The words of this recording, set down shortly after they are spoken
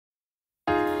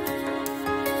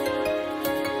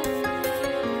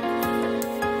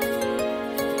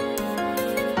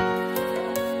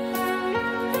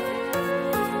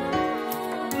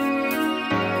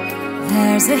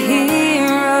There's a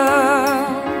hero.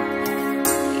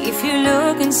 If you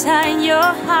look inside your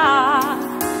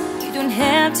heart, you don't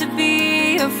have to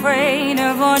be afraid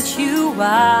of what you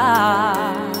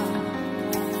are.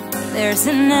 There's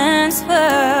an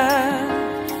answer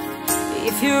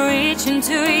if you reach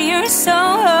into your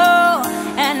soul,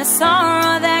 and the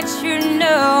sorrow that you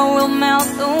know will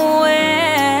melt away.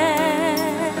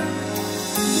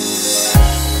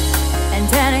 And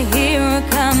then a hero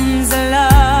comes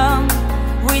along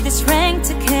with the strength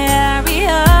to carry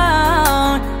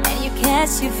on, and you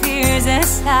cast your fears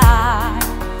aside,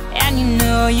 and you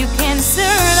know you can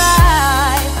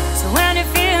survive. So when you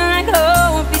feel like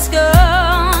hope is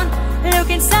gone, look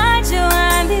inside you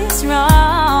and it's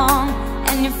wrong,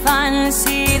 and you finally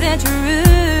see the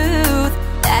truth,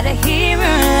 that a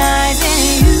hero lies in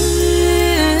you.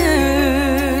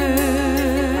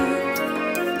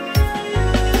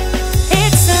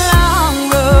 It's a long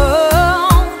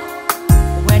road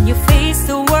when you face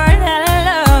the world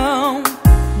alone.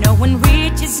 No one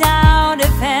reaches out a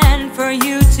hand for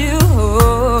you to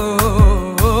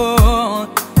hold.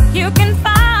 You can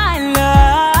find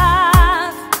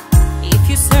love if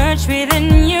you search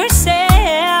within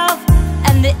yourself,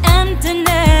 and the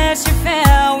emptiness you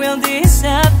felt will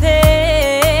disappear.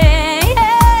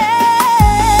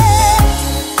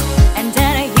 And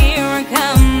then a hero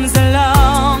comes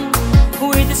along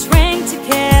with the strength to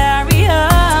carry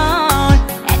on,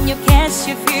 and you cast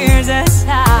your fears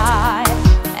aside,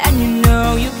 and you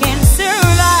know you can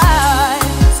survive.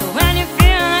 So when you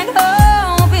feel like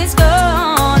hope is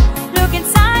gone, look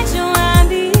inside you and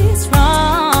be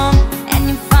strong, and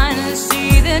you finally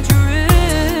see the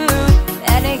truth,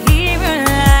 that a hero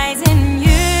lies in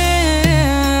you.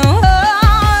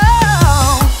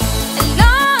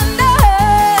 Along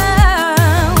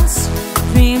those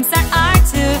dreams that are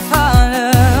to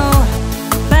follow,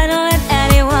 but don't let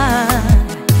anyone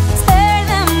tear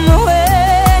them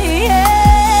away.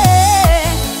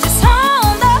 Just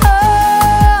hold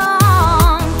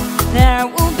on, there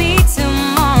will be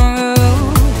tomorrow.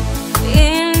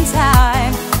 In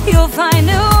time, you'll find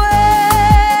a way.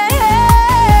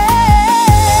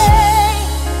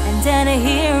 And then a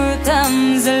hero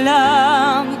comes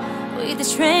along with the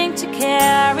strength to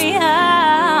carry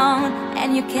on, and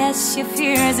you cast your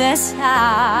fears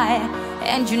aside,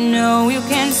 and you know you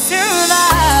can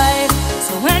survive.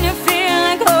 So when you feel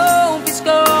like hope is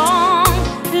gone,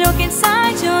 look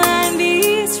inside you and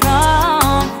be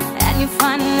strong, and you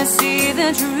finally see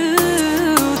the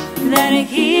truth, that a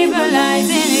hero lies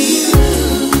in you.